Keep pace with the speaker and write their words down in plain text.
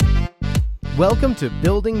Welcome to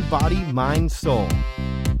Building Body, Mind, Soul.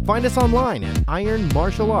 Find us online at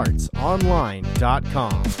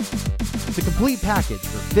ironmartialartsonline.com. The complete package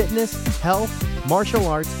for fitness, health, martial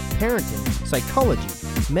arts, parenting, psychology,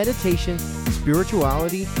 meditation,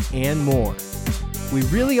 spirituality, and more. We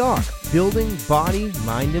really are building body,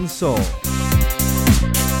 mind, and soul.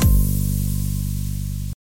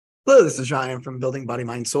 Hello, this is Ryan from Building Body,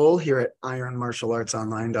 Mind, Soul here at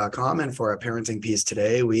ironmartialartsonline.com. And for our parenting piece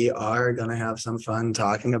today, we are going to have some fun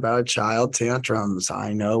talking about child tantrums.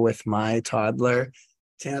 I know with my toddler,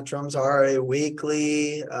 tantrums are a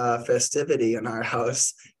weekly festivity in our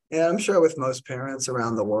house. And I'm sure with most parents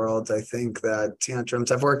around the world, I think that tantrums,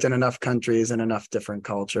 I've worked in enough countries and enough different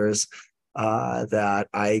cultures that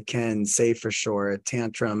I can say for sure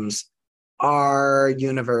tantrums are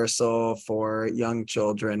universal for young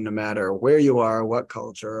children, no matter where you are, what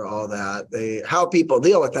culture, all that. How people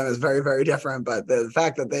deal with them is very, very different, but the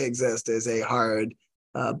fact that they exist is a hard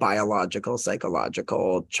biological,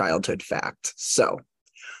 psychological childhood fact. So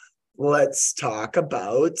let's talk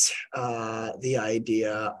about the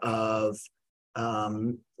idea of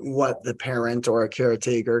what the parent or a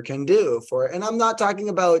caretaker can do for, and I'm not talking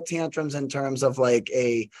about tantrums in terms of like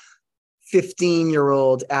a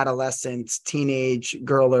 15-year-old adolescent, teenage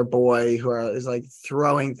girl or boy who is like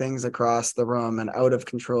throwing things across the room and out of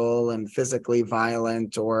control and physically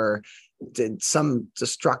violent or did some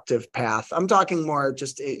destructive path. I'm talking more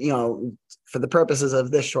just, for the purposes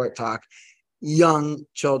of this short talk, young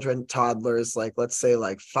children, toddlers, like let's say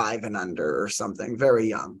like 5 and under or something, very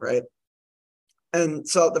young, right? And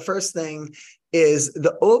so the first thing is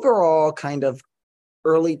the overall kind of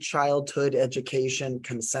early childhood education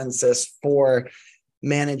consensus for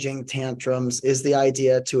managing tantrums is the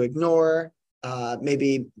idea to ignore,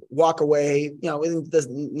 maybe walk away, in the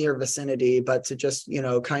near vicinity, but to just,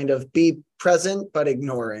 kind of be present, but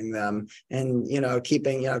ignoring them and,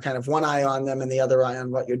 keeping, kind of one eye on them and the other eye on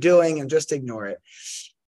what you're doing and just ignore it.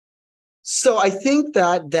 So I think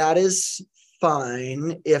that is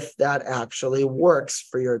fine if that actually works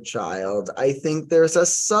for your child. I think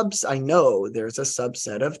I know there's a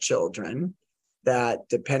subset of children that,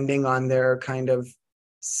 depending on their kind of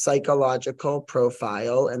psychological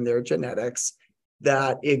profile and their genetics,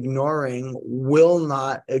 that ignoring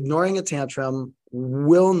a tantrum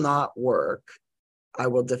will not work. I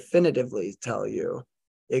will definitively tell you,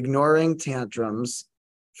 ignoring tantrums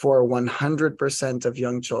for 100% of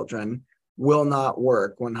young children will not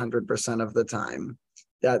work 100% of the time.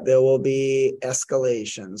 That there will be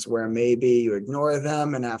escalations where maybe you ignore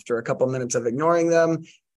them, and after a couple minutes of ignoring them,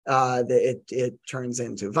 it turns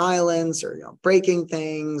into violence or breaking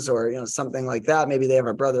things or something like that. Maybe they have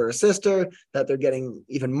a brother or sister that they're getting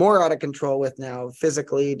even more out of control with now,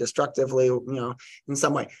 physically, destructively, in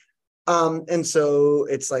some way. And so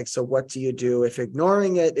it's like, so what do you do if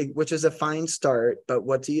ignoring it, which is a fine start, but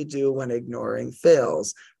what do you do when ignoring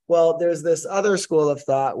fails? Well, there's this other school of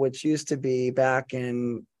thought, which used to be back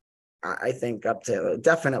in, I think, up to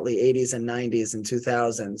definitely 80s and 90s and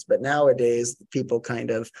 2000s. But nowadays, people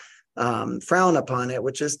kind of frown upon it,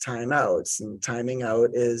 which is timeouts. And timing out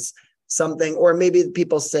is something, or maybe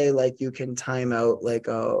people say like you can time out like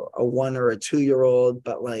a 1 or a 2-year-old,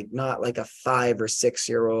 but like not like a 5 or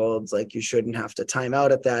 6-year-old. Like you shouldn't have to time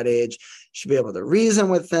out at that age. You should be able to reason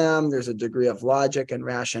with them. There's a degree of logic and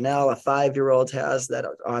rationale a 5-year-old has that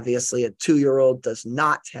obviously a 2-year-old does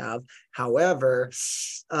not have. However,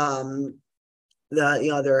 there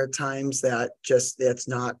are times that just it's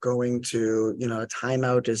not going to, a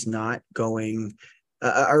timeout is not going.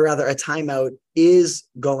 Or rather, a timeout is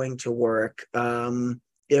going to work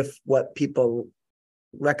if what people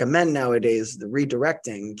recommend nowadays, the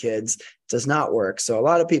redirecting kids, does not work. So a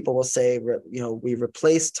lot of people will say, we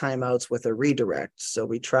replace timeouts with a redirect. So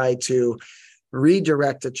we try to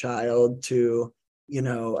redirect a child to,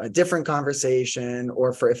 a different conversation,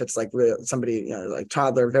 or for if it's like somebody, like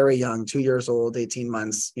toddler, very young, 2 years old, 18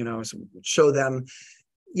 months, show them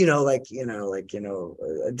a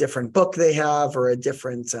different book they have or a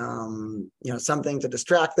different, something to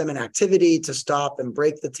distract them, an activity to stop and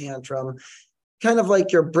break the tantrum, kind of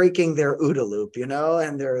like you're breaking their OODA loop,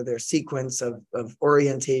 and their sequence of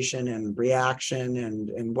orientation and reaction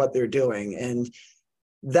and what they're doing. And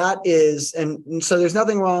that is, and so there's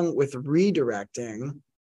nothing wrong with redirecting.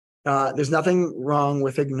 There's nothing wrong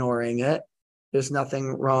with ignoring it. There's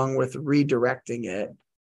nothing wrong with redirecting it.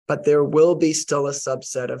 But there will be still a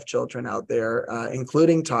subset of children out there,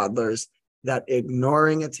 including toddlers, that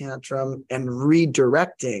ignoring a tantrum and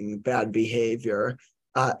redirecting bad behavior,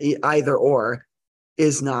 either or,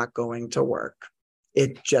 is not going to work.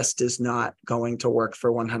 It just is not going to work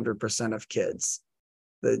for 100% of kids.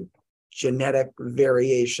 genetic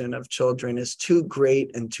variation of children is too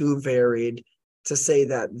great and too varied to say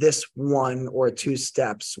that this one or two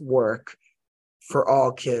steps work for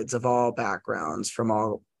all kids of all backgrounds from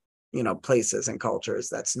all, places and cultures.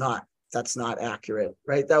 That's not accurate,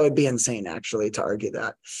 right? That would be insane, actually, to argue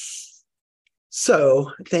that. So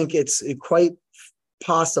I think it's quite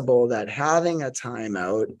possible that having a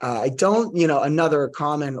timeout, another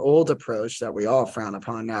common old approach that we all frown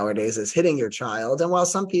upon nowadays is hitting your child. And while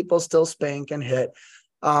some people still spank and hit,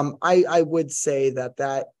 I would say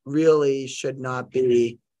that really should not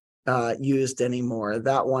be used anymore.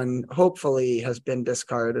 That one hopefully has been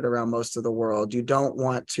discarded around most of the world. You don't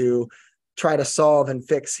want to try to solve and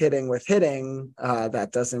fix hitting with hitting.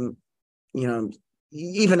 That doesn't,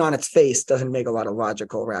 even on its face, doesn't make a lot of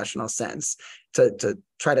logical, rational sense. To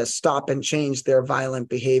try to stop and change their violent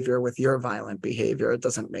behavior with your violent behavior, it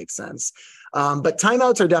doesn't make sense. But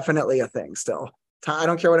timeouts are definitely a thing still. I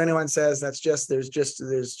don't care what anyone says. There's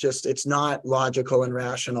just it's not logical and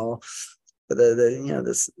rational.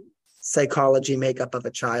 This psychology makeup of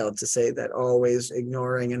a child to say that always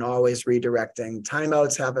ignoring and always redirecting.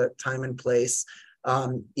 Timeouts have a time and place,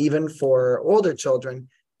 even for older children,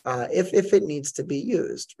 if it needs to be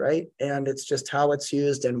used, right? And it's just how it's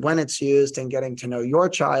used and when it's used, and getting to know your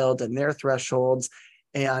child and their thresholds.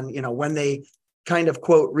 And, when they kind of,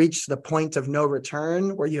 quote, reach the point of no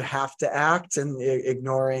return where you have to act, and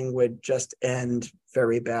ignoring would just end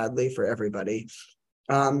very badly for everybody.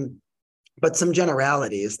 But some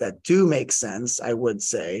generalities that do make sense, I would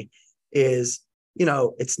say, is,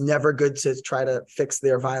 it's never good to try to fix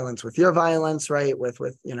their violence with your violence, right? With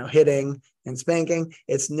hitting and spanking.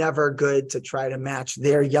 It's never good to try to match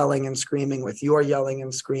their yelling and screaming with your yelling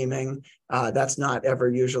and screaming. That's not ever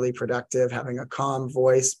usually productive. Having a calm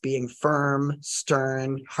voice, being firm,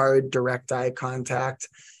 stern, hard, direct eye contact.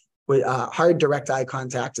 Hard, direct eye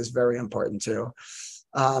contact is very important too.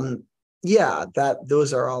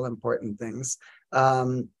 Those are all important things.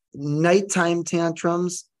 Nighttime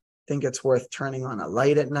tantrums, I think it's worth turning on a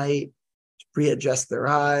light at night, readjust their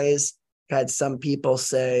eyes. Had some people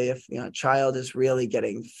say if a child is really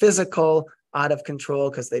getting physical, out of control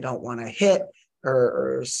because they don't want to hit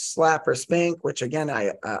or slap or spank, which again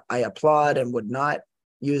I applaud and would not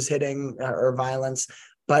use hitting or violence.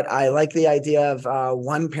 But I like the idea of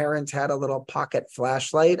one parent had a little pocket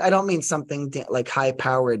flashlight. I don't mean something like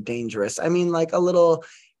high-powered dangerous. I mean like a little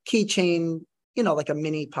keychain, like a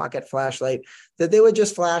mini pocket flashlight that they would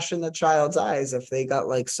just flash in the child's eyes if they got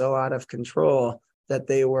like so out of control that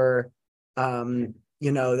they were, they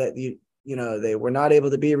were not able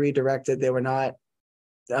to be redirected. They were not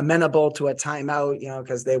amenable to a timeout,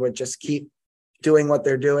 because they would just keep doing what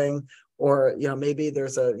they're doing. Or, maybe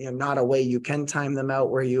there's not a way you can time them out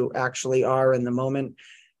where you actually are in the moment.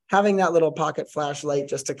 Having that little pocket flashlight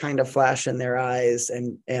just to kind of flash in their eyes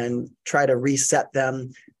and try to reset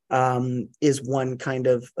them is one kind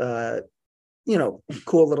of,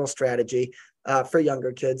 cool little strategy for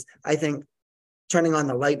younger kids. I think turning on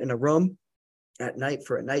the light in a room at night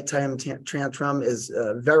for a nighttime tantrum is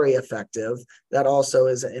very effective. That also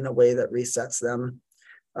is in a way that resets them.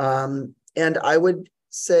 And I would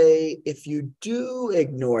say if you do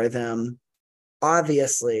ignore them,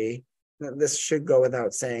 obviously, this should go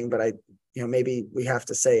without saying, but maybe we have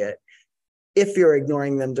to say it. If you're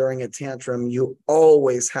ignoring them during a tantrum, you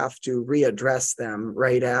always have to readdress them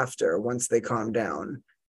right after, once they calm down.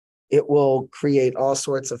 It will create all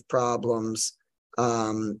sorts of problems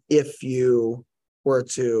if you were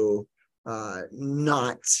to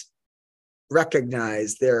not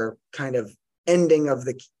recognize their kind of ending of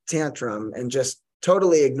the tantrum and just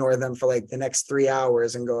totally ignore them for like the next 3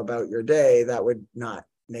 hours and go about your day. That would not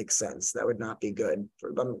make sense. That would not be good.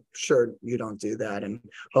 I'm sure you don't do that. And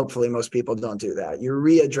hopefully most people don't do that. You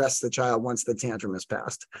readdress the child once the tantrum is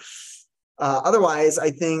passed. Otherwise,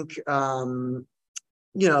 I think,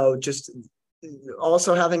 just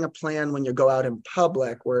also having a plan when you go out in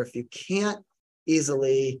public, where if you can't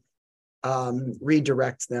easily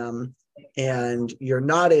redirect them and you're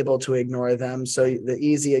not able to ignore them. So the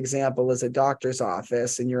easy example is a doctor's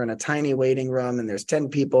office and you're in a tiny waiting room and there's 10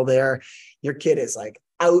 people there. Your kid is like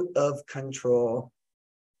out of control.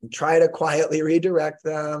 Try to quietly redirect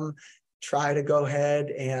them. Try to go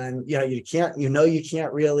ahead and, you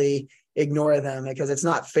can't really ignore them because it's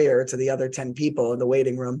not fair to the other 10 people in the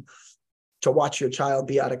waiting room to watch your child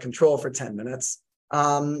be out of control for 10 minutes.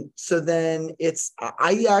 So then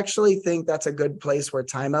I actually think that's a good place where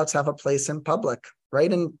timeouts have a place in public,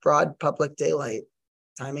 right in broad public daylight,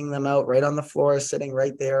 timing them out right on the floor, sitting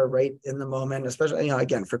right there, right in the moment, especially,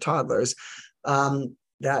 again, for toddlers.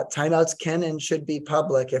 that timeouts can and should be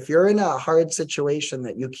public. If you're in a hard situation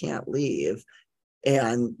that you can't leave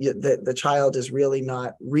and the child is really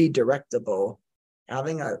not redirectable,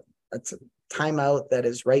 having a timeout that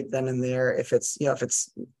is right then and there. If it's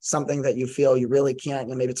something that you feel you really can't,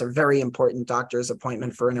 maybe it's a very important doctor's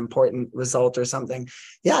appointment for an important result or something.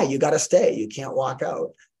 Yeah, you got to stay. You can't walk out.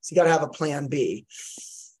 So you got to have a plan B.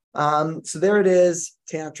 So there it is,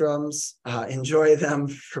 tantrums. Enjoy them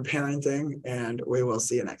for parenting, and we will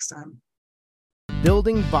see you next time.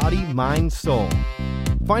 Building body, mind, soul.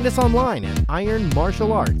 Find us online at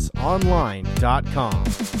ironmartialartsonline.com.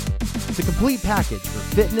 The complete package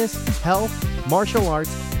for fitness, health, martial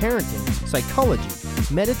arts, parenting, psychology,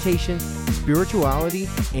 meditation, spirituality,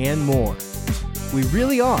 and more. We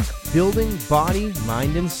really are building body,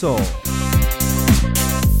 mind, and soul.